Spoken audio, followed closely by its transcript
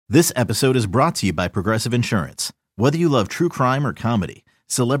This episode is brought to you by Progressive Insurance. Whether you love true crime or comedy,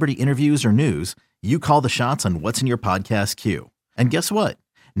 celebrity interviews or news, you call the shots on what's in your podcast queue. And guess what?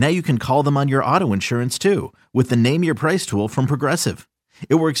 Now you can call them on your auto insurance too with the Name Your Price tool from Progressive.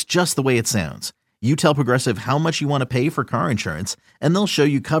 It works just the way it sounds. You tell Progressive how much you want to pay for car insurance, and they'll show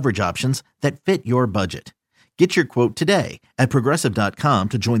you coverage options that fit your budget. Get your quote today at Progressive.com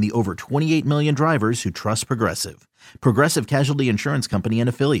to join the over 28 million drivers who trust Progressive. Progressive Casualty Insurance Company and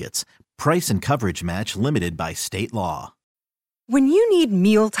Affiliates. Price and coverage match limited by state law. When you need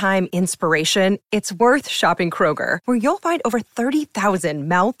mealtime inspiration, it's worth shopping Kroger, where you'll find over 30,000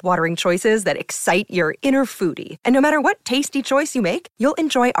 mouth-watering choices that excite your inner foodie. And no matter what tasty choice you make, you'll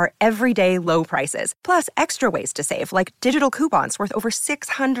enjoy our everyday low prices, plus extra ways to save, like digital coupons worth over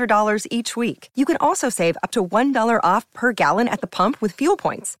 $600 each week. You can also save up to $1 off per gallon at the pump with fuel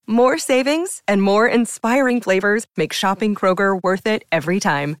points. More savings and more inspiring flavors make shopping Kroger worth it every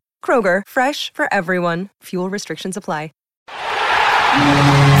time. Kroger, fresh for everyone. Fuel restrictions apply.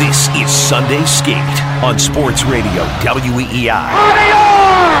 This is Sunday Skate on Sports Radio WEEI.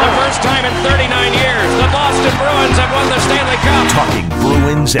 The first time in 39 years, the Boston Bruins have won the Stanley Cup. Talking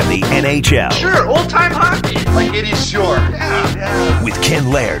Bruins and the NHL. Sure, old-time hockey. Like it is sure. Yeah. With Ken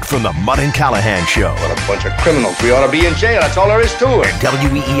Laird from the Mudd and Callahan Show. What a bunch of criminals. We ought to be in jail. That's all there is to it.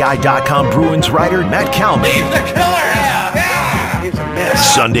 WEEI.com Bruins writer Matt Kalman. He's the killer. He's a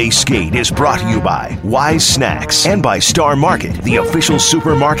mess. Sunday Skate is brought to you by Wise Snacks and by Star Market, the official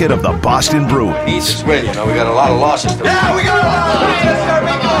supermarket of the Boston Bruins. Easy swing, you know, we got a lot of losses to Yeah, we got a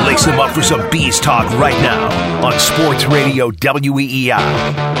lot of Lace them up for some Bees Talk right now on Sports Radio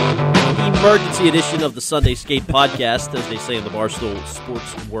WEEI. Emergency edition of the Sunday Skate podcast, as they say in the Barstool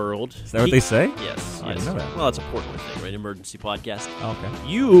Sports world. Is that what they say? Yes. I didn't know that. Well, that's a Portland thing, right? Emergency podcast. Oh, okay.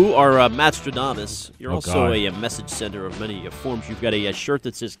 You are Matt Stradamus. You're also God. a message sender of many forms. You've got a shirt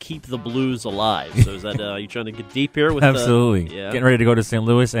that says "Keep the Blues Alive." So is that you trying to get deep here? With Absolutely. Yeah. Getting ready to go to St.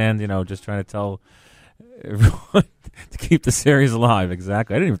 Louis and, just trying to tell everyone to keep the series alive.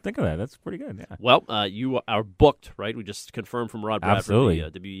 Exactly. I didn't even think of that. That's pretty good, yeah. Well, you are booked, right? We just confirmed from Rod Bradford, Absolutely.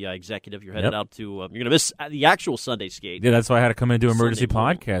 the WEI executive. You're headed out to you're going to miss the actual Sunday Skate. Yeah, that's why I had to come in and do an emergency Sunday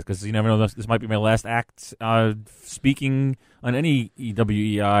morning. podcast, because you never know, this might be my last act speaking on any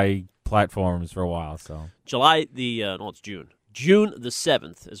WEI platforms for a while. So it's June. June the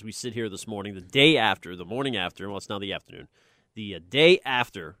 7th, as we sit here this morning, the morning after, well, it's now the afternoon, the day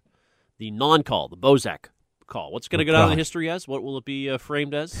after the non-call, the Bozak call. What's going to go down in history as? What will it be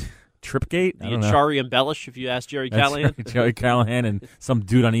framed as? Tripgate? The Achari embellish, if you ask Jerry Callahan? Right. Jerry Callahan and some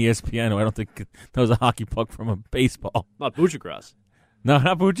dude on ESPN who I don't think knows a hockey puck from a baseball. Not Buccigross. No,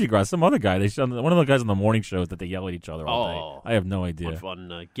 not Buccigross. Some other guy. One of the guys on the morning shows that they yell at each other all day. I have no idea.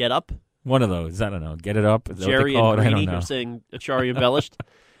 On Get Up? One of those. I don't know. Get It Up? Is that Jerry what they call and it? I Greeny don't know. are saying Achari embellished.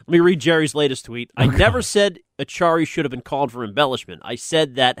 Let me read Jerry's latest tweet. I never said Achari should have been called for embellishment. I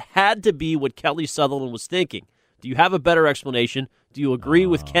said that had to be what Kelly Sutherland was thinking. Do you have a better explanation? Do you agree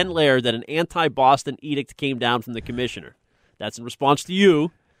with Ken Laird that an anti-Boston edict came down from the commissioner? That's in response to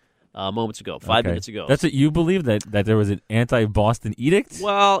you moments ago, 5 minutes ago. That's what you believe, that there was an anti-Boston edict?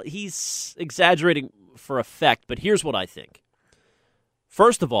 Well, he's exaggerating for effect, but here's what I think.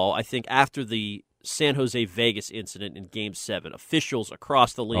 First of all, I think after the San Jose Vegas incident in Game 7, officials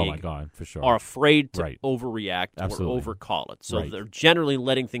across the league Oh, my God, for sure. are afraid to Right. overreact Absolutely. or overcall it. So Right. they're generally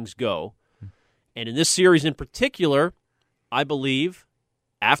letting things go. And in this series in particular, I believe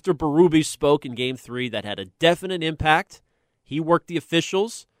after Berube spoke in Game 3, that had a definite impact. He worked the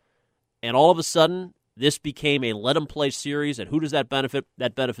officials, and all of a sudden, this became a let-him-play series. And who does that benefit?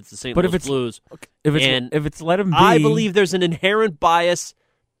 That benefits the St. Louis Blues. If it's let him be, I believe there's an inherent bias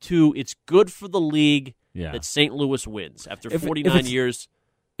to it's good for the league that St. Louis wins after 49 years.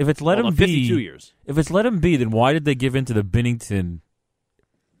 If it's let him be, 52 years. If it's let him be, then why did they give in to the Binnington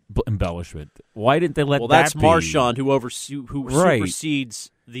embellishment? Why didn't they let that be? Well, that's Marchand who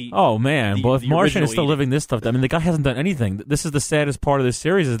supersedes the. Oh man! Well, if Marchand is still edict. living this stuff, I mean, the guy hasn't done anything. This is the saddest part of this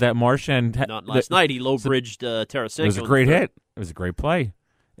series: is that Marchand. Not last night. He low-bridged Tarasenko. It was a great hit. It was a great play.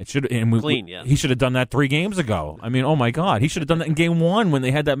 It should clean. Yeah, he should have done that 3 games ago. I mean, oh my God, he should have done that in Game 1 when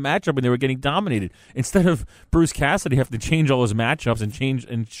they had that matchup and they were getting dominated. Instead of Bruce Cassidy having to change all his matchups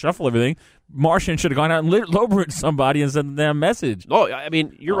and shuffle everything, Marchand should have gone out and low-bridged somebody and sent them a message. Oh, I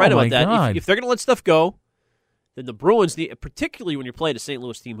mean, you're right about that. God. If they're going to let stuff go, then the Bruins, particularly when you're playing a St.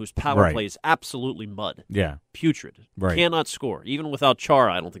 Louis team whose power play is absolutely mud. Yeah. Putrid. Right. Cannot score. Even without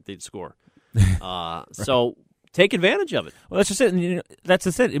Chara, I don't think they'd score. So take advantage of it. Well, that's just it. And, that's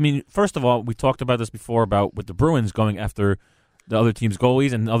just it. I mean, first of all, we talked about this before about with the Bruins going after the other team's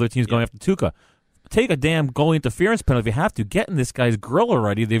goalies and the other teams going after Tuukka. take a damn goal interference penalty if you have to. Get in this guy's grill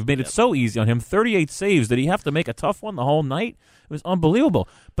already. They've made it so easy on him. 38 saves. Did he have to make a tough one the whole night? It was unbelievable.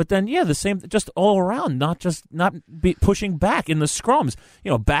 But then, the same, just all around, not pushing back in the scrums.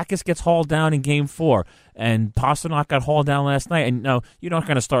 Backus gets hauled down in Game 4, and Pasternak got hauled down last night. And now you're not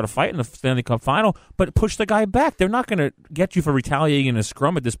going to start a fight in the Stanley Cup final, but push the guy back. They're not going to get you for retaliating in a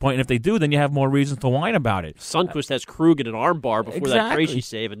scrum at this point. And if they do, then you have more reasons to whine about it. Sundqvist has Krug in an armbar before that crazy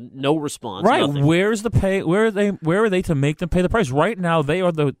save, and no response. Right? Nothing. Where's the pay? Where are they to make them pay the price? Right now, they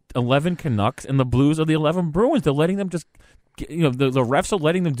are the 11 Canucks, and the Blues are the 11 Bruins. They're letting them just. The refs are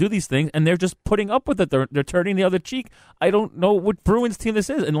letting them do these things, and they're just putting up with it. They're turning the other cheek. I don't know what Bruins team this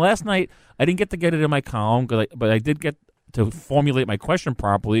is. And last night, I didn't get to get it in my column, but I did get to formulate my question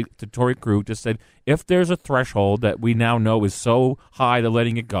properly to Torrey Krug. Just said, if there's a threshold that we now know is so high they're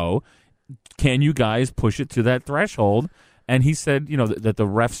letting it go, can you guys push it to that threshold? And he said, that the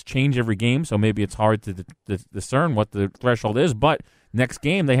refs change every game, so maybe it's hard to discern what the threshold is. But next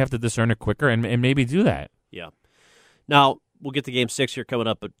game, they have to discern it quicker and maybe do that. Yeah. Now, we'll get to Game 6 here coming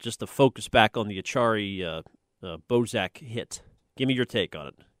up, but just to focus back on the Achari Bozak hit. Give me your take on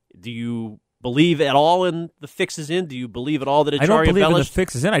it. Do you believe at all in the fixes in? Do you believe at all that Achari I don't believe embellished? in the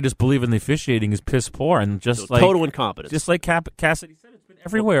fixes in. I just believe in the officiating is piss poor. And just total incompetence. Just like Cassidy said, it's been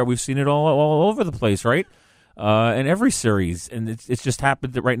everywhere. We've seen it all over the place, right? In every series. And it's just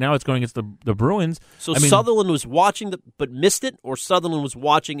happened that right now it's going against the Bruins. So Sutherland was watching but missed it, or Sutherland was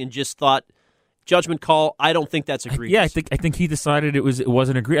watching and just thought, judgment call, I don't think that's egregious. Yeah, I think he decided it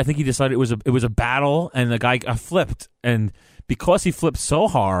wasn't egregious. I think he decided it was a battle, and the guy flipped, and because he flipped so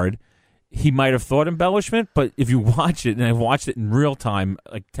hard, he might have thought embellishment. But if you watch it, and I've watched it in real time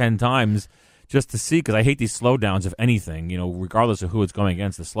like 10 times just to see, because I hate these slowdowns of anything. Regardless of who it's going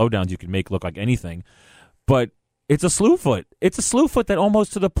against, the slowdowns you can make look like anything. But it's a slew foot. It's a slew foot that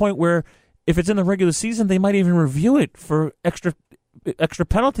almost to the point where if it's in the regular season, they might even review it for extra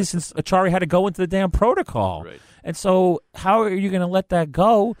penalties since Achari had to go into the damn protocol. Right. And so how are you going to let that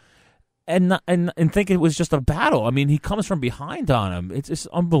go and think it was just a battle? I mean, he comes from behind on him. It's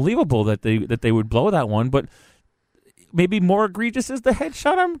unbelievable that they would blow that one, but maybe more egregious is the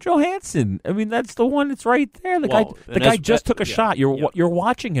headshot on Johansson. I mean, that's the one that's right there. The guy just took a shot. You're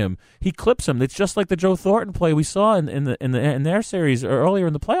watching him. He clips him. It's just like the Joe Thornton play we saw in their series earlier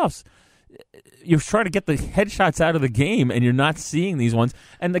in the playoffs. You're trying to get the headshots out of the game, and you're not seeing these ones.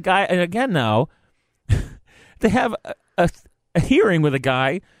 And the guy, and again now, they have a hearing with a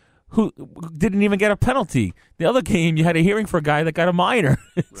guy who didn't even get a penalty. The other game, you had a hearing for a guy that got a minor.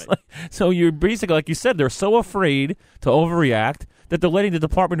 Right. So you're basically, like you said, they're so afraid to overreact that they're letting the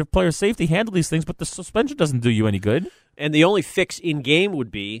Department of Player Safety handle these things, but the suspension doesn't do you any good. And the only fix in game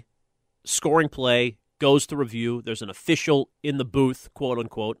would be scoring play, goes to review. There's an official in the booth, quote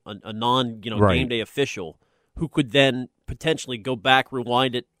unquote, a non game day official who could then potentially go back,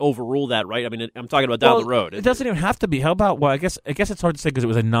 rewind it, overrule that. Right? I mean, I'm talking about down the road. It doesn't even have to be. How about? Well, I guess it's hard to say because it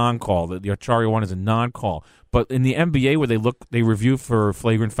was a non-call. The Achari one is a non-call. But in the NBA, where they review for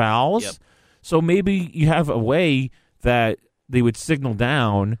flagrant fouls, yep. So maybe you have a way that they would signal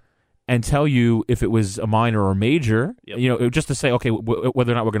down and tell you if it was a minor or a major, yep. Just to say, okay,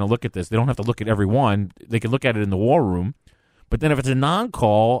 whether or not we're going to look at this. They don't have to look at every one. They can look at it in the war room. But then if it's a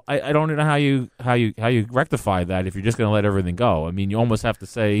non-call, I don't know how you rectify that if you're just going to let everything go. I mean, you almost have to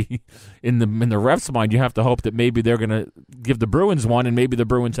say, in the ref's mind, you have to hope that maybe they're going to give the Bruins one, and maybe the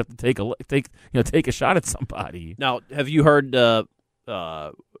Bruins have to take a shot at somebody. Now, have you heard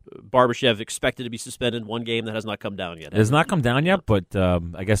Barbashev expected to be suspended one game that has not come down yet? It has not come down yet, but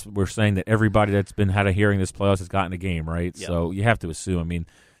I guess we're saying that everybody that's had a hearing this playoffs has gotten a game, right? Yep. So you have to assume. I mean,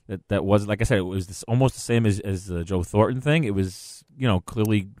 that was, like I said, it was almost the same as the Joe Thornton thing. It was,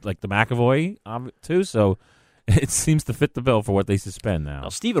 clearly like the McAvoy too. So it seems to fit the bill for what they suspend now. Now,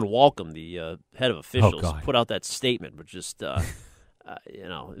 Stephen Walcom, the head of officials, put out that statement, but just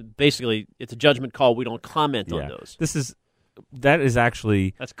basically it's a judgment call. We don't comment on those.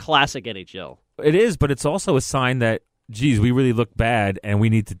 That's classic NHL. It is, but it's also a sign that, geez, we really look bad and we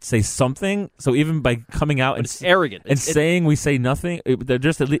need to say something. So even by coming out it's arrogant and saying we say nothing, they're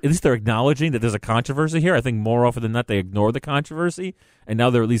just at least they're acknowledging that there's a controversy here. I think more often than not they ignore the controversy, and now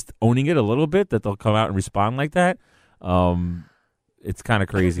they're at least owning it a little bit, that they'll come out and respond like that. It's kind of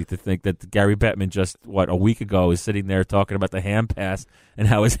crazy to think that Gary Bettman just, a week ago is sitting there talking about the hand pass and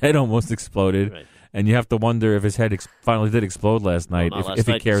how his head almost exploded. Right. And you have to wonder if his head finally did explode last night, if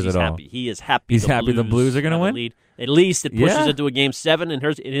he cares at all. He is happy. He's happy the Blues are going to win? Lead. At least it pushes it to a Game 7, and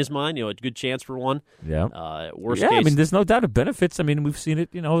in his mind, a good chance for one. Yeah. Worst case. I mean, there's no doubt it benefits. I mean, we've seen it,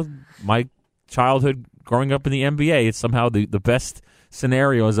 my childhood growing up in the NBA, it's somehow the best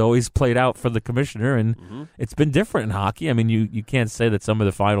scenario has always played out for the commissioner, and it's been different in hockey. I mean, you can't say that some of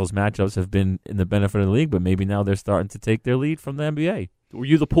the finals matchups have been in the benefit of the league, but maybe now they're starting to take their lead from the NBA. Were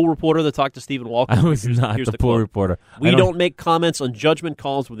you the pool reporter that talked to Stephen Walker? I was not the pool reporter. We don't make comments on judgment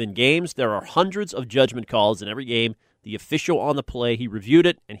calls within games. There are hundreds of judgment calls in every game. The official on the play, he reviewed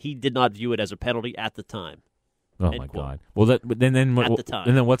it, and he did not view it as a penalty at the time. Oh, my God. Well, then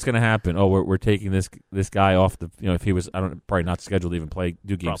what's going to happen? Oh, we're taking this guy off the, if he was, probably not scheduled to even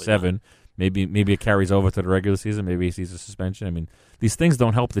do Game 7. Not. Maybe it carries over to the regular season. Maybe he sees a suspension. I mean, these things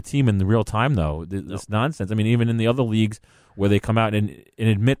don't help the team in the real time, though. This nonsense. I mean, even in the other leagues where they come out and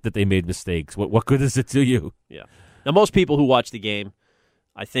admit that they made mistakes, what good does it do you? Yeah. Now, most people who watch the game,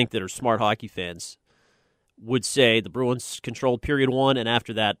 I think that are smart hockey fans, would say the Bruins controlled period 1, and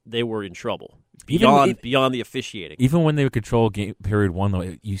after that, they were in trouble. Beyond the officiating. Even when they would control period 1,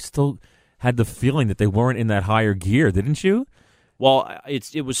 though, you still had the feeling that they weren't in that higher gear, didn't you? Well,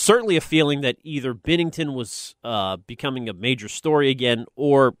 it was certainly a feeling that either Binnington was becoming a major story again,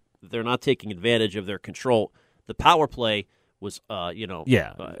 or they're not taking advantage of their control. The power play was,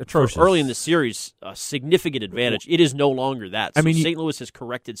 atrocious. Early in the series, a significant advantage. It is no longer that. So St. Louis has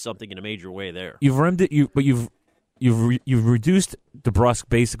corrected something in a major way there. You've rimmed it, but you've reduced DeBrusk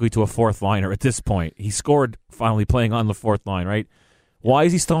basically to a fourth liner at this point. He scored finally playing on the fourth line, right? Why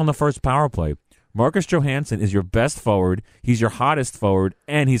is he still on the first power play? Marcus Johansson is your best forward. He's your hottest forward,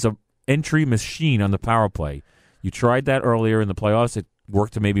 and he's an entry machine on the power play. You tried that earlier in the playoffs. It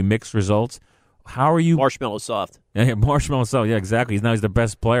worked to maybe mixed results. How are you? Marshmallow soft. Yeah, Marshmallow soft. Yeah, exactly. He's the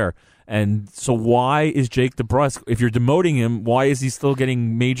best player. And so why is Jake DeBrusk, if you're demoting him, why is he still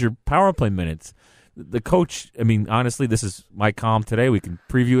getting major power play minutes? The coach, I mean, honestly, this is my column today. We can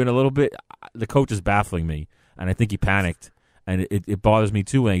preview it a little bit. The coach is baffling me, and I think he panicked. And it bothers me,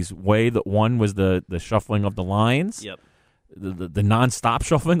 too. One was the shuffling of the lines. Yep. The nonstop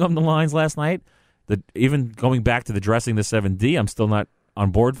shuffling of the lines last night. Even going back to the dressing the 7D, I'm still not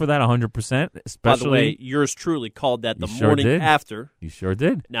on board for that 100%. Especially, by the way, yours truly called that the morning after. You sure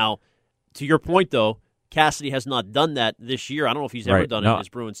did. Now, to your point, though, Cassidy has not done that this year. I don't know if he's ever done it in his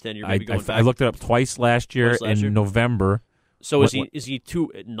Bruins tenure. Maybe going back. I looked it up twice last year in November. So is he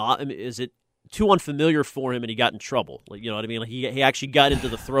too not? Is it too unfamiliar for him and he got in trouble? Like, you know what I mean? Like he actually got into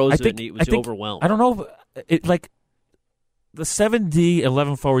the throes of it and he was overwhelmed. I don't know if the 7D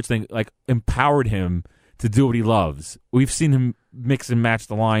 11 forwards thing empowered him to do what he loves. We've seen him mix and match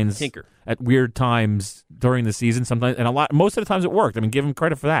the lines Tinker. At weird times during the season sometimes, and most of the times it worked. I mean, give him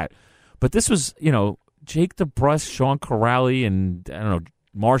credit for that. But this was, Jake DeBrusk, Sean Corrali, and I don't know,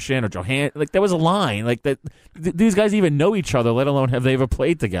 Marchand or Johansson, there was a line that. These guys even know each other, let alone have they ever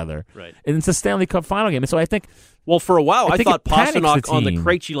played together. Right, and it's a Stanley Cup final game, and so I think. Well, for a while, I thought Pastrnak on the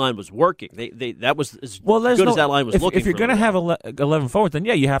Krejci line was working. That was as good as that line was looking. If you're going to have 11 forwards, then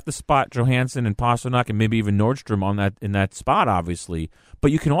you have to spot Johansson and Pastrnak and maybe even Nordstrom in that spot, obviously.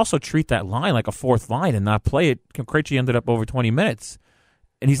 But you can also treat that line like a fourth line and not play it. Krejci ended up over 20 minutes,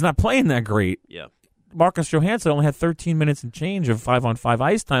 and he's not playing that great. Yeah. Marcus Johansson only had 13 minutes and change of 5-on-5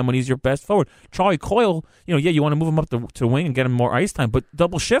 ice time when he's your best forward. Charlie Coyle, you want to move him up to wing and get him more ice time, but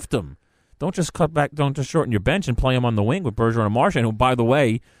double shift him. Don't just cut back. Don't just shorten your bench and play him on the wing with Bergeron and Marchand, who, by the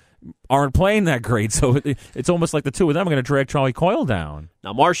way, aren't playing that great. So it's almost like the two of them are going to drag Charlie Coyle down.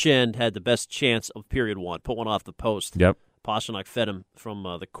 Now, Marchand had the best chance of period 1. Put one off the post. Yep. Pastrnak fed him from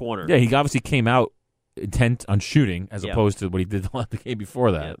the corner. Yeah, he obviously came out intent on shooting as opposed to what he did the game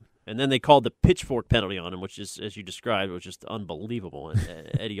before that. Yep. And then they called the pitchfork penalty on him, which is, as you described, was just unbelievable. And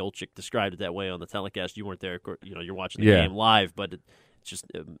Eddie Olczyk described it that way on the telecast. You weren't there. You're watching the game live, but it's just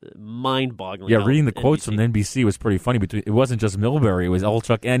mind-boggling. Yeah, reading the quotes from NBC was pretty funny. It wasn't just Milbury. It was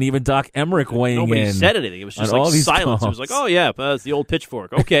Olczyk and even Doc Emmerich weighing in. Nobody said anything. It was just silence. Calls. It was like, oh, yeah, it's the old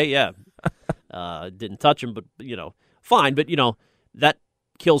pitchfork. Okay, yeah. Didn't touch him, but, fine. But, that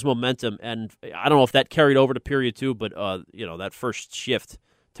kills momentum. And I don't know if that carried over to period 2, but, that first shift,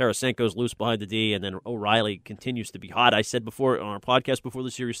 Tarasenko's loose behind the D, and then O'Reilly continues to be hot. I said before on our podcast before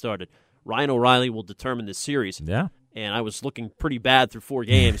the series started, Ryan O'Reilly will determine this series. Yeah. And I was looking pretty bad through 4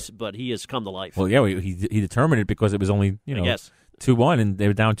 games, but he has come to life. Well, yeah, he determined it because it was only 2-1, and they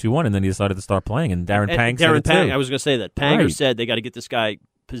were down 2-1, and then he decided to start playing. And Darren Pang said it too. I was going to say that Panger said they got to get this guy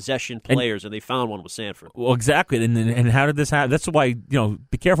possession players, and they found one with Sanford. Well, exactly. And how did this happen? That's why,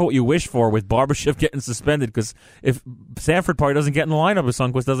 be careful what you wish for with Barbashev getting suspended, because if Sanford probably doesn't get in the lineup, if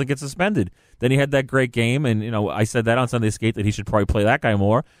Sundqvist doesn't get suspended, then he had that great game, and, I said that on Sunday Skate that he should probably play that guy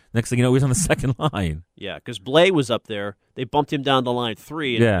more. Next thing you know, he's on the second line. Yeah, because Blais was up there. They bumped him down to line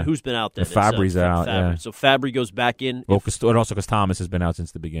 3, and who's been out there? Fabry's out. Fabry. Yeah. So Fabry goes back in. Well, and also because Thomas has been out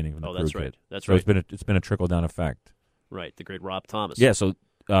since the beginning. That's right. That's so right. It's been a trickle-down effect. Right, the great Rob Thomas. Yeah, so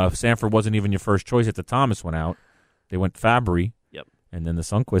Sanford wasn't even your first choice after Thomas went out. They went Fabry. Yep. And then the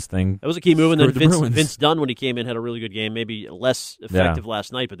Sundqvist thing. That was a key move. And then screwed the Vince Dunn, when he came in, had a really good game. Maybe less effective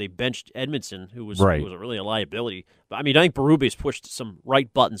last night, but they benched Edmondson, who was really a liability. But I mean, I think Berube's pushed some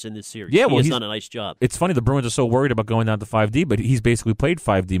right buttons in this series. Yeah, he's done a nice job. It's funny, the Bruins are so worried about going down to 5D, but he's basically played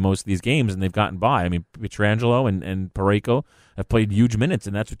 5D most of these games, and they've gotten by. I mean, Pietrangelo and Parayko have played huge minutes,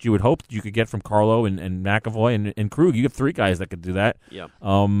 and that's what you would hope that you could get from Carlo and McAvoy and Krug. You have three guys that could do that. Yeah.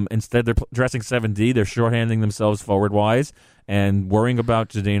 Instead, they're dressing 7D. They're shorthanding themselves forward-wise and worrying about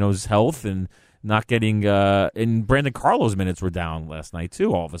Zdeno's health and not getting and Brandon Carlo's minutes were down last night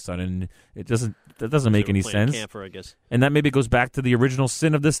too. All of a sudden, that doesn't make any sense. Camphor, I guess. And that maybe goes back to the original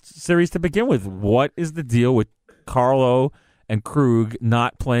sin of this series to begin with. What is the deal with Carlo and Krug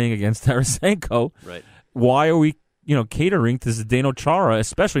not playing against Tarasenko? Right. Why are we catering to Zdeno Chara,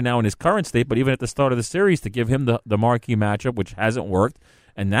 especially now in his current state, but even at the start of the series to give him the marquee matchup, which hasn't worked,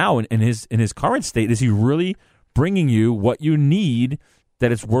 and now in his current state, is he really bringing you what you need,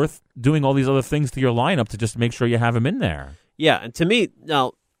 that it's worth doing all these other things to your lineup to just make sure you have him in there? Yeah, and to me,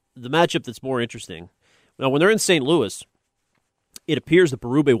 now, the matchup that's more interesting, now when they're in St. Louis, it appears that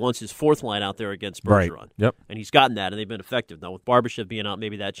Berube wants his fourth line out there against Bergeron. Right. Yep. And he's gotten that, and they've been effective. Now, with Barbashev being out,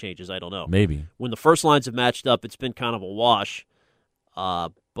 maybe that changes. I don't know. Maybe. When the first lines have matched up, it's been kind of a wash.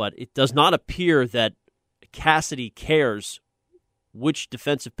 But it does not appear that Cassidy cares which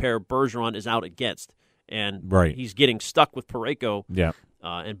defensive pair Bergeron is out against. And he's getting stuck with Parayko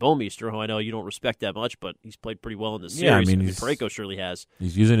and Bouwmeester, who I know you don't respect that much, but he's played pretty well in this series. Yeah, I mean, Parayko surely has.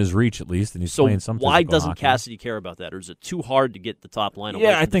 He's using his reach at least, and he's playing some physical why doesn't hockey. Cassidy care about that, or is it too hard to get the top line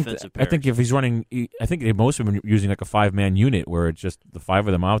away from defensive pairs? I think if he's running, I think most of them are using like a 5-man unit where it's just the five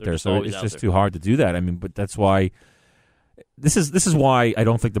of them out there, so it's just too hard to do that. I mean, but that's why this is why I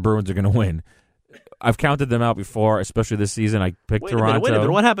don't think the Bruins are going to win. I've counted them out before, especially this season. I picked Toronto. Wait a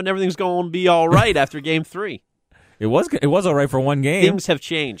minute. What happened? Everything's going to be all right after Game 3. It was all right for one game. Things have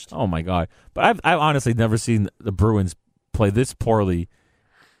changed. Oh my God! But I've honestly never seen the Bruins play this poorly,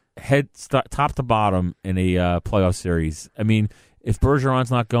 top to bottom in a playoff series. I mean, if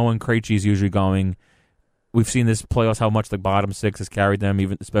Bergeron's not going, Krejci's usually going. We've seen this playoffs how much the bottom six has carried them,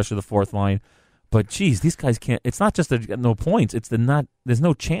 even especially the fourth line. But geez, these guys can't. It's not just that you got no points. It's there's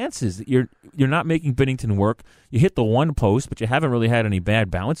no chances. You're not making Binnington work. You hit the one post, but you haven't really had any bad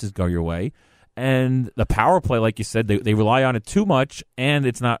bounces go your way. And the power play, like you said, they rely on it too much, and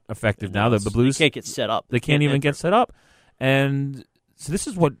it's not effective now. The Blues can't get set up. They can't even get set up. And so this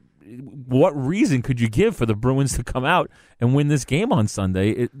is what reason could you give for the Bruins to come out and win this game on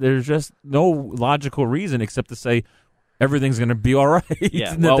Sunday? There's just no logical reason except to say everything's going to be all right,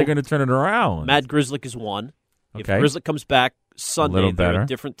 and that they're going to turn it around. Matt Grzelcyk is one. Okay. If Grzelcyk comes back Sunday, they're a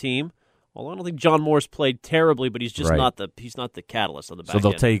different team. Although I don't think John Moore's played terribly, but he's just not the catalyst on the back end. So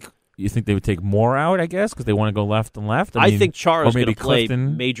they'll take. You think they would take more out, I guess, because they want to go left and left? I think Chara's going to play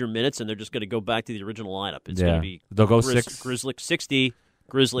Clifton. Major minutes, and they're just going to go back to the original lineup. It's going to be they'll go Grzelcyk 60,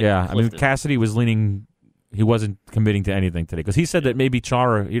 Grzelcyk. Yeah, Clifton. I mean Cassidy was leaning. He wasn't committing to anything today because he said that maybe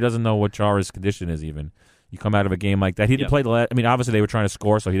Chara. He doesn't know what Chara's condition is. Even you come out of a game like that, he didn't play the last. I mean, obviously they were trying to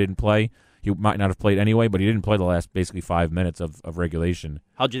score, so he didn't play. He might not have played anyway, but he didn't play the last basically 5 minutes of regulation.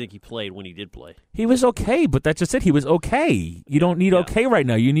 How do you think he played when he did play? He was okay, but that's just it. He was okay. You don't need okay right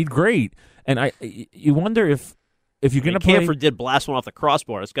now. You need great. And you wonder if you're going to play. Camphor did blast one off the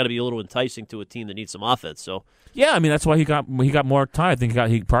crossbar. It's got to be a little enticing to a team that needs some offense. So yeah, I mean that's why he got more time. I think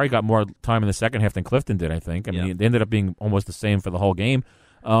he probably got more time in the second half than Clifton did. I think. I mean, they ended up being almost the same for the whole game.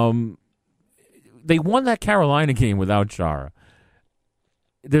 They won that Carolina game without Chara.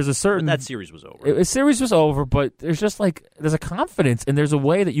 There's a certain but that series was over. The series was over, but there's a confidence and there's a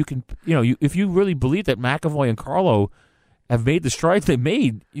way that you can if you really believe that McAvoy and Carlo have made the strides they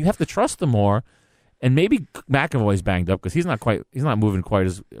made, you have to trust them more. And maybe McAvoy's banged up because he's not moving quite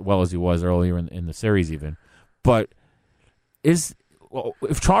as well as he was earlier in the series even. But if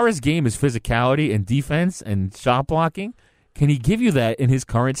Chara's game is physicality and defense and shot blocking, can he give you that in his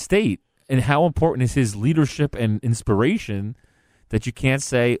current state? And how important is his leadership and inspiration that you can't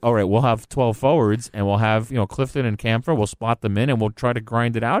say, all right, we'll have 12 forwards and we'll have Clifton and Camphor, we'll spot them in and we'll try to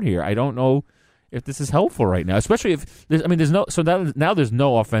grind it out here. I don't know if this is helpful right now, especially if there's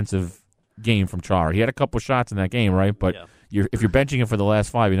no offensive game from Chara. He had a couple shots in that game, right? But if you're benching him for the last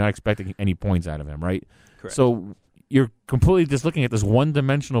 5, you're not expecting any points out of him, right? Correct. So you're completely just looking at this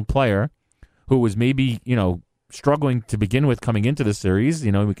one-dimensional player who was maybe struggling to begin with coming into the series.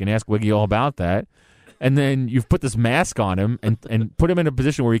 We can ask Wiggy all about that. And then you've put this mask on him and put him in a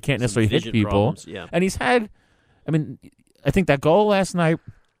position where he can't necessarily hit people. And he's had, I think that goal last night,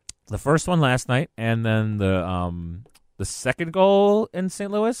 the first one last night, and then the the second goal in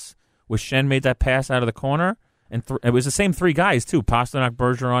St. Louis, where Schenn made that pass out of the corner, and it was the same three guys too. Pasternak,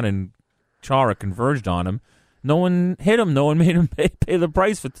 Bergeron, and Chara converged on him. No one hit him. No one made him pay the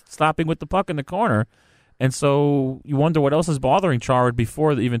price for stopping with the puck in the corner. And so you wonder what else is bothering Chara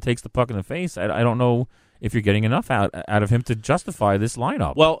before he even takes the puck in the face. I don't know if you're getting enough out of him to justify this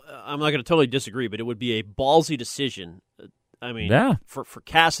lineup. Well, I'm not going to totally disagree, but it would be a ballsy decision. I mean, for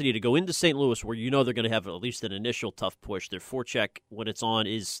Cassidy to go into St. Louis where you know they're going to have at least an initial tough push. Their forecheck, when it's on,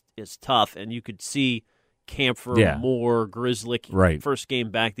 is tough, and you could see Kampfer, Moore, Grzelcyk, first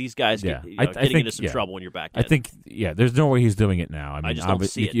game back. These guys getting into some trouble when you're back. I think, there's no way he's doing it now. I mean, I just don't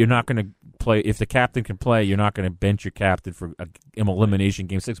see it. You're not going to play if the captain can play. You're not going to bench your captain for an elimination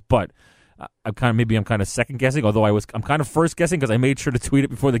game 6. But I'm kind of second guessing. Although I'm kind of first guessing because I made sure to tweet it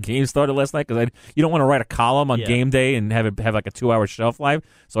before the game started last night because you don't want to write a column on game day and have like a 2-hour shelf life.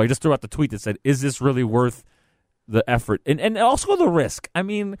 So I just threw out the tweet that said, "Is this really worth the effort and also the risk?" I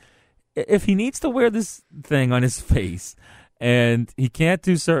mean, if he needs to wear this thing on his face and he can't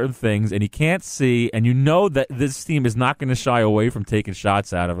do certain things and he can't see, and you know that this team is not going to shy away from taking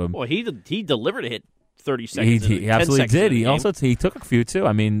shots out of him. Well, he delivered a hit 30 seconds. He absolutely did. He took a few too.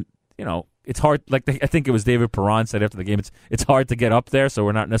 I mean, it's hard. Like I think it was David Perron said after the game, it's hard to get up there, so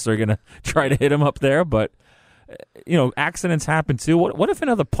we're not necessarily going to try to hit him up there. But accidents happen too. What if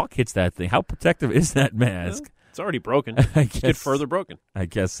another puck hits that thing? How protective is that mask? Well, it's already broken. It's get further broken. I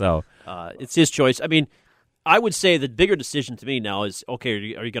guess so. It's his choice. I mean, I would say the bigger decision to me now is,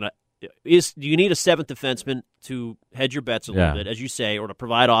 okay, are you going to do you need a seventh defenseman to hedge your bets a little bit, as you say, or to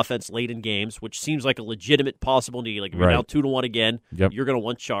provide offense late in games, which seems like a legitimate possible need. Like if you're now 2-1 again, you're going to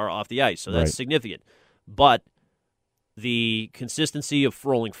want Chara off the ice, so that's significant. But the consistency of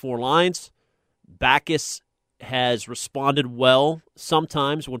rolling 4 lines, Backes has responded well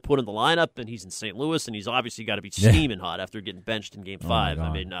sometimes when put in the lineup, and he's in St. Louis, and he's obviously got to be steaming hot after getting benched in Game 5.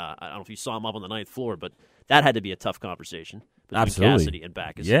 I mean, I don't know if you saw him up on the 9th floor, but that had to be a tough conversation between Cassidy and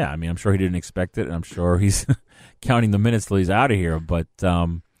Backes. Yeah, I mean, I'm sure he didn't expect it, and I'm sure he's counting the minutes till he's out of here, but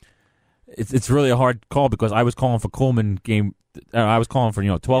it's really a hard call because I was calling for Kuhlman I was calling for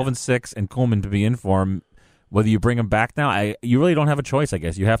 12-6 and Kuhlman to be in for him. Whether you bring him back now, you really don't have a choice, I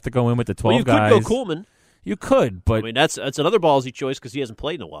guess. You have to go in with the 12 guys. You could go Kuhlman. You could, but I mean that's another ballsy choice because he hasn't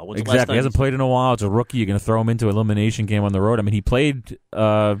played in a while. Exactly, he hasn't played in a while. It's a rookie. You're going to throw him into an elimination game on the road. I mean, he played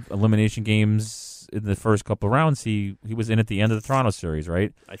elimination games in the first couple of rounds. He was in at the end of the Toronto series,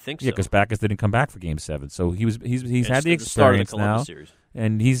 right? I think so. Yeah, because Backes didn't come back for Game 7, so he's had the experience now,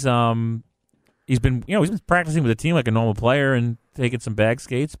 and he's been practicing with the team like a normal player and taking some bag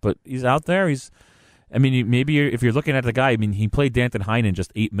skates, but he's out there. Maybe if you're looking at the guy, I mean, he played Danton Heinen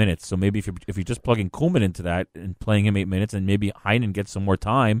just 8 minutes. So maybe if you're just plugging Kuhlman into that and playing him 8 minutes, and maybe Heinen gets some more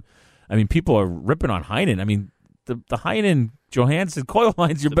time. I mean, people are ripping on Heinen. I mean, the Heinen Johansson Coyle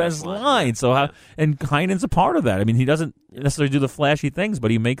line's your best line. So and Heinen's a part of that. I mean, he doesn't necessarily do the flashy things,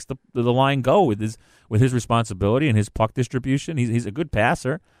 but he makes the line go with his responsibility and his puck distribution. He's a good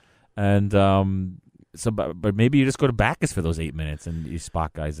passer, and but maybe you just go to Backes for those 8 minutes and you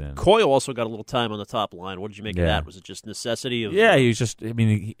spot guys in. Coyle also got a little time on the top line. What did you make of that? Was it just necessity? He was just. I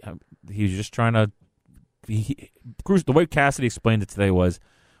mean, he was just trying to. The way Cassidy explained it today was,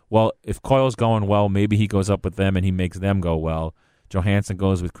 well, if Coyle's going well, maybe he goes up with them and he makes them go well. Johansson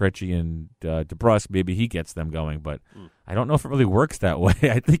goes with Krejci and DeBrusk, maybe he gets them going. But I don't know if it really works that way.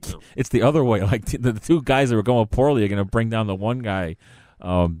 I think it's the other way. Like the two guys that were going poorly are going to bring down the one guy.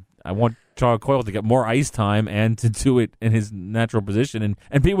 I want Charles Coyle to get more ice time and to do it in his natural position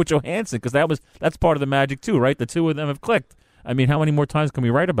and be with Johansson because that's part of the magic too, right? The two of them have clicked. I mean, how many more times can we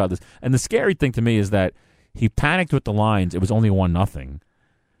write about this? And the scary thing to me is that he panicked with the lines. It was only 1-0,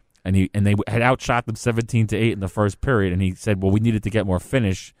 and they had outshot them 17-8 in the first period. And he said, "Well, we needed to get more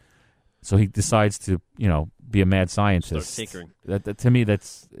finish," so he decides to be a mad scientist. Start tinkering. That to me,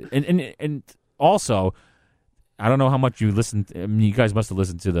 that's and also. I don't know how much you listened. I mean, you guys must have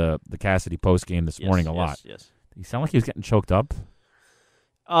listened to the Cassidy post game this morning a lot. Yes. You sound like he was getting choked up.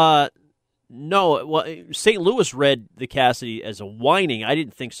 No. Well, St. Louis read the Cassidy as a whining. I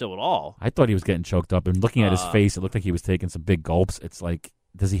didn't think so at all. I thought he was getting choked up. And looking at his face, it looked like he was taking some big gulps. It's like,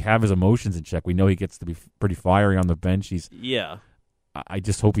 does he have his emotions in check? We know he gets to be pretty fiery on the bench. I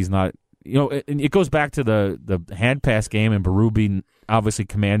just hope he's not. And it goes back to the hand pass game and Berube obviously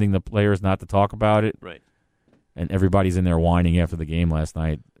commanding the players not to talk about it. Right. And everybody's in there whining after the game last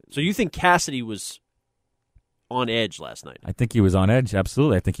night. So you think Cassidy was on edge last night? I think he was on edge,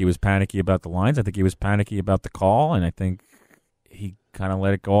 absolutely. I think he was panicky about the lines. I think he was panicky about the call, and I think he kind of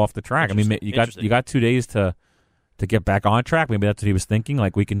let it go off the track. I mean, you got 2 days to get back on track. Maybe that's what he was thinking.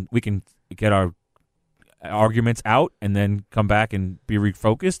 Like we can get our arguments out and then come back and be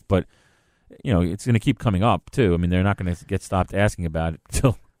refocused. But it's going to keep coming up too. I mean, they're not going to get stopped asking about it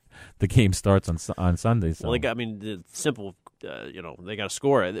until the game starts on Sunday. So. Well, the simple, they got to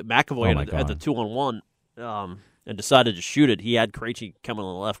score. McAvoy at the 2-on-1 and decided to shoot it. He had Krejci coming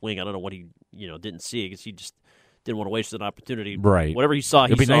on the left wing. I don't know what he didn't see because he just didn't want to waste an opportunity. Right. Whatever he saw,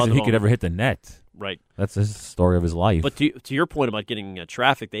 It'd be nice if he could ever hit the net. Right. That's the story of his life. But to your point about getting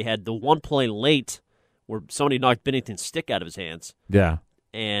traffic, they had the one play late where somebody knocked Binnington's stick out of his hands. Yeah.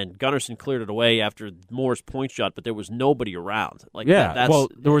 And Gunnarsson cleared it away after Moore's point shot, but there was nobody around.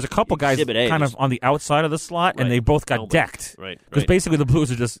 There was a couple guys kind of on the outside of the slot, and they both got decked. Right. Because basically the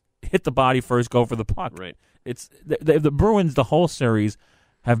Blues are just hit the body first, go for the puck. Right. It's the Bruins, the whole series,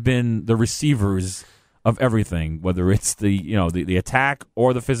 have been the receivers of everything, whether it's the attack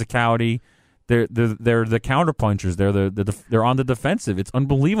or the physicality. They're the counterpunchers. They're on the defensive. It's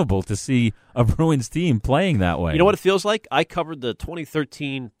unbelievable to see a Bruins team playing that way. You know what it feels like? I covered the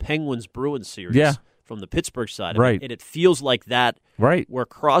 2013 Penguins-Bruins series from the Pittsburgh side. Right. And it feels like that, right, where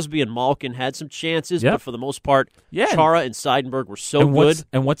Crosby and Malkin had some chances, but for the most part, Chara and Seidenberg were so good.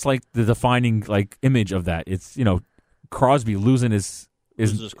 What's like the defining image of that? It's Crosby losing his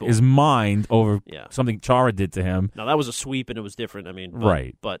mind over something Chara did to him. Now that was a sweep and it was different. I mean,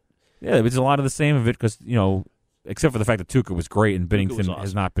 but. Yeah, it was a lot of the same of it because, except for the fact that Tuukka was great and Binnington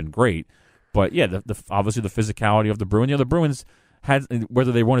has not been great. But, obviously the physicality of the Bruins. The Bruins had,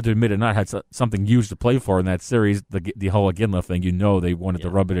 whether they wanted to admit it or not, had something huge to play for in that series, the whole Iginla thing. They wanted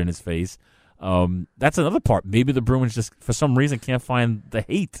to rub it in his face. That's another part. Maybe the Bruins just, for some reason, can't find the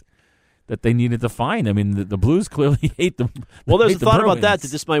hate that they needed to find. I mean, the Blues clearly hate them. Well, there's a thought about that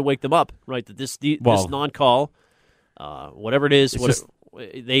this might wake them up, right? That this non-call, whatever it is,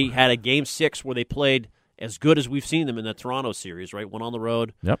 they had a Game 6 where they played as good as we've seen them in the Toronto series, right? Went on the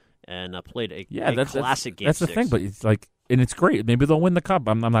road and played a classic Game 6. That's the thing, but it's and it's great. Maybe they'll win the Cup.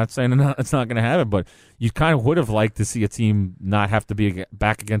 I'm not saying it's not going to happen, but you kind of would have liked to see a team not have to be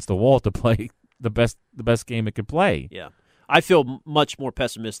back against the wall to play the best game it could play. Yeah. I feel much more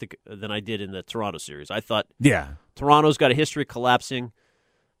pessimistic than I did in the Toronto series. I thought Toronto's got a history of collapsing.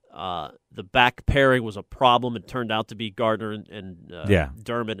 The back pairing was a problem. It turned out to be Gardner and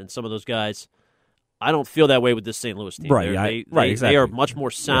Dermott and some of those guys. I don't feel that way with this St. Louis team. Right, exactly. They are much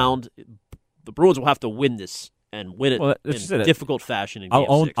more sound. Yeah. The Bruins will have to win this and win it in difficult fashion in Game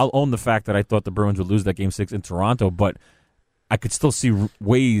 6. I'll own the fact that I thought the Bruins would lose that Game 6 in Toronto, but I could still see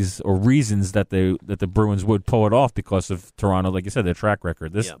ways or reasons that the Bruins would pull it off because of Toronto, like you said, their track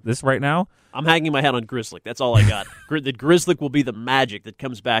record. This right now, I'm hanging my hat on Grzelcyk. That's all I got. That Grzelcyk will be the magic that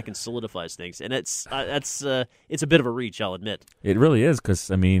comes back and solidifies things, and it's a bit of a reach, I'll admit. It really is because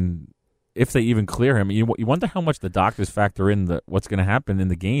if they even clear him, you wonder how much the doctors factor in what's going to happen in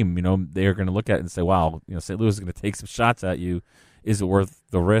the game. They're going to look at it and say, "Wow, St. Louis is going to take some shots at you. Is it worth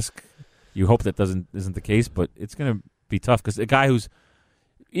the risk?" You hope that isn't the case, but it's going to be tough because a guy who's,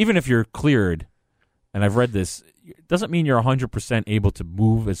 even if you're cleared, and I've read this, it doesn't mean you're 100% able to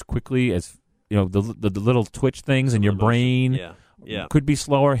move as quickly as the little twitch things in your brain could be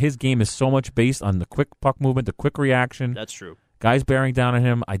slower. His game is so much based on the quick puck movement, the quick reaction. That's true. Guys bearing down on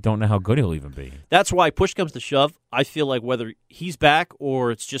him, I don't know how good he'll even be. That's why push comes to shove. I feel like whether he's back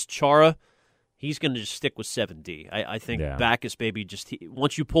or it's just Chara, he's going to just stick with 7D. I think Backes, baby,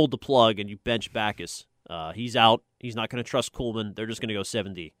 once you pulled the plug and you bench Backes, he's out. He's not going to trust Kuhlman. They're just going to go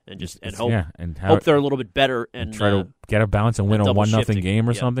 7D and hope they're a little bit better and try to get a balance and win a 1-0 game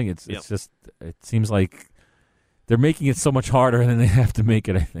or something. It's just it seems like they're making it so much harder than they have to make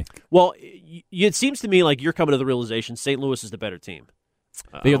it. I think. Well, it seems to me like you're coming to the realization St. Louis is the better team.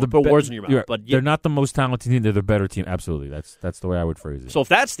 They are the words in your mouth, but they're not the most talented team. They're the better team. Absolutely, that's the way I would phrase it. So if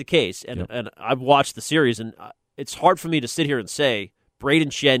that's the case, and I've watched the series, and it's hard for me to sit here and say Braden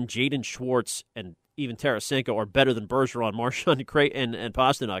Shen, Jaden Schwartz, and even Tarasenko are better than Bergeron, Marchand, and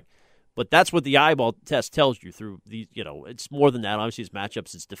Pasternak. But that's what the eyeball test tells you through the. It's more than that. Obviously, it's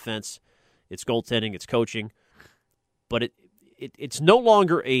matchups, it's defense, it's goaltending, it's coaching. But it's no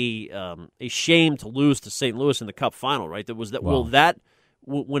longer a shame to lose to St. Louis in the Cup final, right?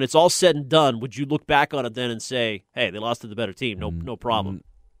 When it's all said and done, would you look back on it then and say, "Hey, they lost to the better team, no problem"?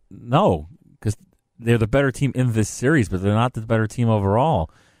 No, because they're the better team in this series, but they're not the better team overall.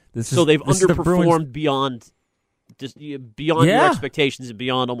 They've underperformed beyond your expectations and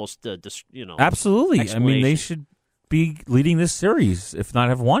beyond almost Absolutely. I mean, they should be leading this series, if not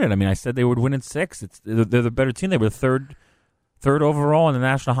have won it. I mean, I said they would win in 6. They're the better team. They were third overall in the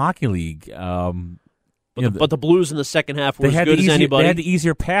National Hockey League. But the Blues in the second half were as good as anybody. They had the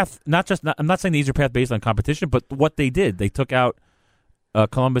easier path. I'm not saying the easier path based on competition, but what they did, they took out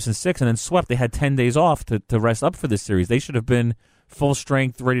Columbus in 6 and then swept. They had 10 days off to rest up for this series. They should have been full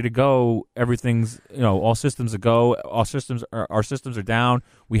strength, ready to go. Everything's, all systems a go. Our systems are down.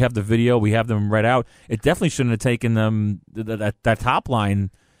 We have the video. We have them read out. It definitely shouldn't have taken them that top line,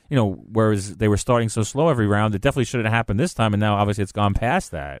 whereas they were starting so slow every round. It definitely shouldn't have happened this time, and now obviously it's gone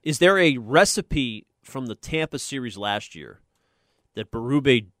past that. Is there a recipe from the Tampa series last year that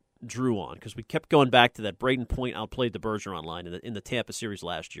Berube drew on? Because we kept going back to that Braden Point outplayed the Bergeron line in the Tampa series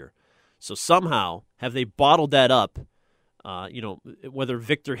last year. So somehow, have they bottled that up? Whether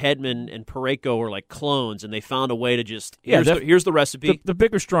Victor Hedman and Parayko are like clones, and they found a way to just here's the recipe. The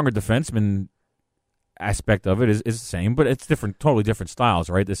bigger, stronger defenseman aspect of it is the same, but it's different, totally different styles,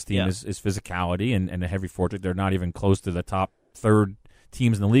 right? This team is physicality and a heavy fortress. They're not even close to the top third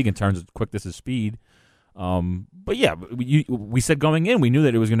teams in the league in terms of quickness of speed. But yeah, we said going in, we knew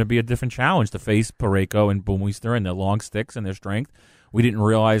that it was going to be a different challenge to face Parayko and Boomeister and their long sticks and their strength. We didn't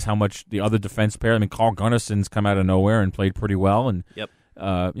realize how much the other defense pair. I mean, Carl Gunnarsson's come out of nowhere and played pretty well, and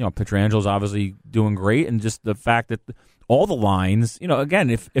Pietrangelo Obviously doing great, and just the fact that all the lines, again,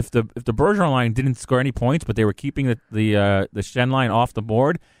 if the Bergeron line didn't score any points, but they were keeping the Schenn line off the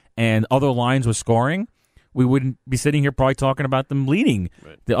board, and other lines were scoring, we wouldn't be sitting here probably talking about them leading.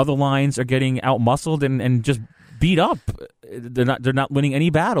 Right. The other lines are getting outmuscled and just beat up. They're not winning any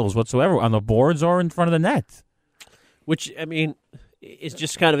battles whatsoever on the boards or in front of the net. Which, I mean, is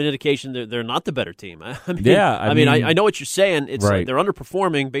just kind of an indication that they're not the better team. I know what you're saying. It's right. Like they're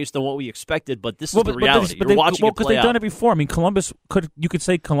underperforming based on what we expected, but this is the reality. You're watching it play out. Because they've done it before. I mean, you could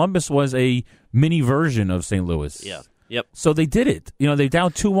say Columbus was a mini version of St. Louis. Yeah. Yep. So they did it. They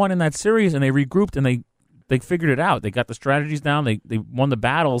down 2-1 in that series, and they regrouped, and they figured it out. They got the strategies down. They won the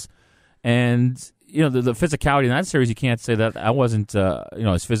battles, and the physicality in that series, you can't say that I wasn't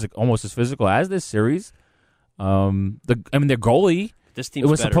almost as physical as this series. Their goalie, this team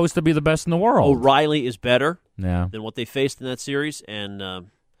was supposed to be the best in the world. O'Reilly is better than what they faced in that series, and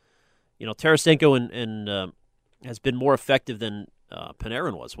Tarasenko and has been more effective than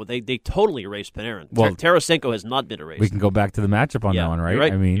Panarin was. Well, they totally erased Panarin. Well, Tarasenko has not been erased. We can go back to the matchup on that one, right? You're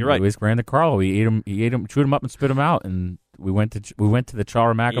right. I mean, you're right. Luis Grande Carlo, he ate him, chewed him up, and spit him out, and we went to the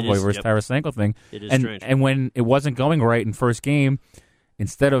Chara McAvoy versus Tarasenko thing. It is strange. And when it wasn't going right in first game,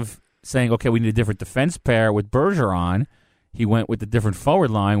 instead of saying, okay, we need a different defense pair with Bergeron, he went with the different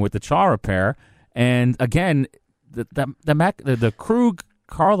forward line with the Chara pair. And again, the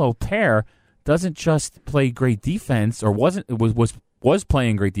Krug-Carlo pair doesn't just play great defense, or was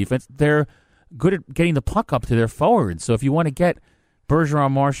playing great defense. They're good at getting the puck up to their forwards. So if you want to get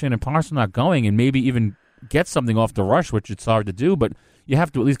Bergeron, Marchand, and Pastrnak going, and maybe even get something off the rush, which it's hard to do, but you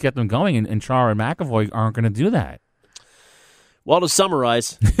have to at least get them going, and Chara and McAvoy aren't going to do that. Well, to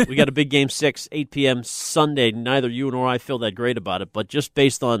summarize, we got a big Game 6, 8 p.m. Sunday. Neither you nor I feel that great about it, but just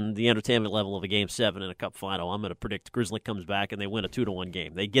based on the entertainment level of a Game 7 in a Cup final, I'm going to predict Grizzly comes back and they win a 2-1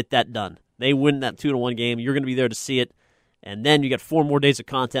 game. They get that done. They win that 2-1 game. You're going to be there to see it. And then you got 4 more days of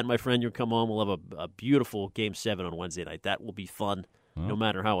content, my friend. You'll come home. We'll have a beautiful Game 7 on Wednesday night. That will be fun, no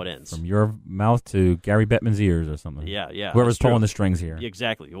matter how it ends. From your mouth to Gary Bettman's ears or something. Yeah. Whoever's pulling the strings here.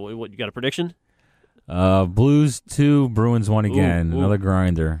 Exactly. What, you got a prediction? Blues 2, Bruins 1 again. Another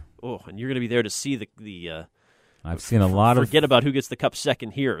grinder. Oh, and you're going to be there to see the I've seen a lot of... Forget about who gets the cup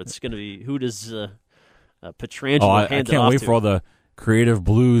second here. It's going to be who does Pietrangelo hand it off to. I can't wait for all the creative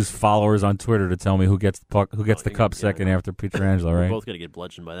Blues followers on Twitter to tell me who gets the cup second after Pietrangelo, right? We're both going to get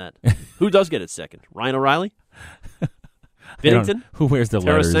bludgeoned by that. Who does get it second? Ryan O'Reilly? Binnington? Who wears the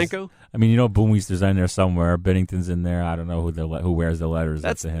letters? Tarasenko? I mean, Boomeister's in there somewhere. Binnington's in there. I don't know who wears the letters.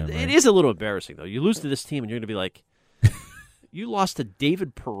 That's him. Right? It is a little embarrassing, though. You lose to this team, and you're going to be like, you lost to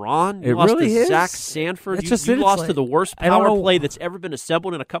David Perron. You lost to Zach Sanford. You lost to the worst power play that's ever been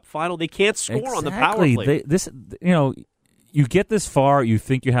assembled in a Cup final. They can't score on the power play. You get this far, you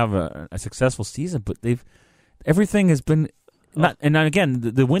think you have a successful season, but everything has been not. And again,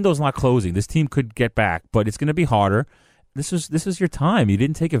 the window's not closing. This team could get back, but it's going to be harder. This is your time. You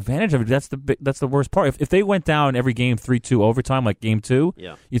didn't take advantage of it. That's the worst part. If they went down every game 3-2 overtime like Game 2,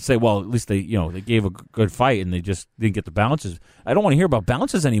 you'd say, well, at least they gave a good fight and they just didn't get the bounces. I don't want to hear about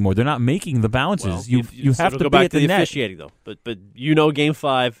bounces anymore. They're not making the bounces. Well, you have to go be back at to the the net. officiating though. But Game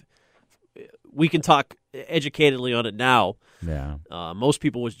 5, we can talk educatedly on it now. Yeah. Most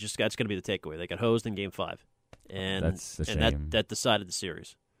people that's going to be the takeaway. They got hosed in Game 5, and that's a shame. And that decided the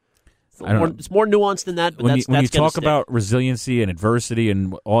series. It's more nuanced than that. But when you talk stick. about resiliency and adversity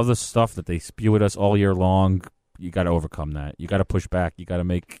and all the stuff that they spew at us all year long, you got to overcome that. You got to push back. You got to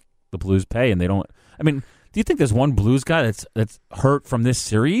make the Blues pay, and they don't. I mean, do you think there's one Blues guy that's hurt from this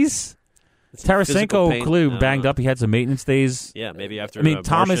series? Tarasenko clearly banged up. He had some maintenance days. Yeah, maybe after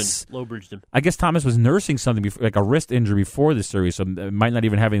Thomas low-bridged him. I guess Thomas was nursing something like a wrist injury before the series, so it might not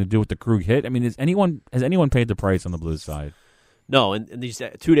even having to do with the Krug hit. I mean, has anyone paid the price on the Blues side? No, and these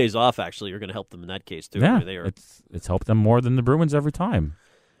 2 days off actually are going to help them in that case too. Yeah, I mean, it's helped them more than the Bruins every time.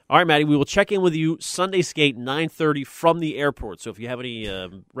 All right, Matty, we will check in with you Sunday skate 9:30 from the airport. So if you have any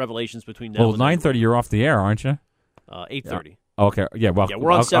revelations between now and 9:30, you're off the air, aren't you? 8:30. Yeah. Okay, yeah. Well, yeah,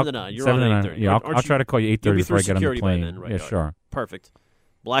 we're on 7 to 9. You're on 8:30. Yeah, I'll try to call you 8:30 before I get on the plane. Then, right? Yeah, sure. Perfect.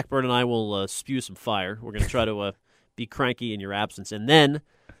 Blackbird and I will spew some fire. We're going to try to be cranky in your absence, and then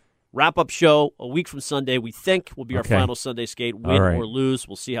wrap-up show a week from Sunday. We think will be our final Sunday skate, win or lose.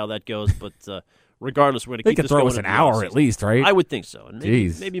 We'll see how that goes, but. Regardless, we're going to keep this going. They could throw us an hour at least, right? I would think so. And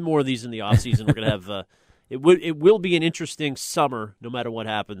maybe more of these in the offseason. We're going to have it will be an interesting summer no matter what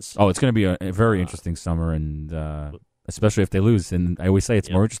happens. Oh, it's going to be a very interesting summer, and especially if they lose. And I always say it's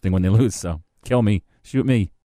more interesting when they lose, so kill me. Shoot me.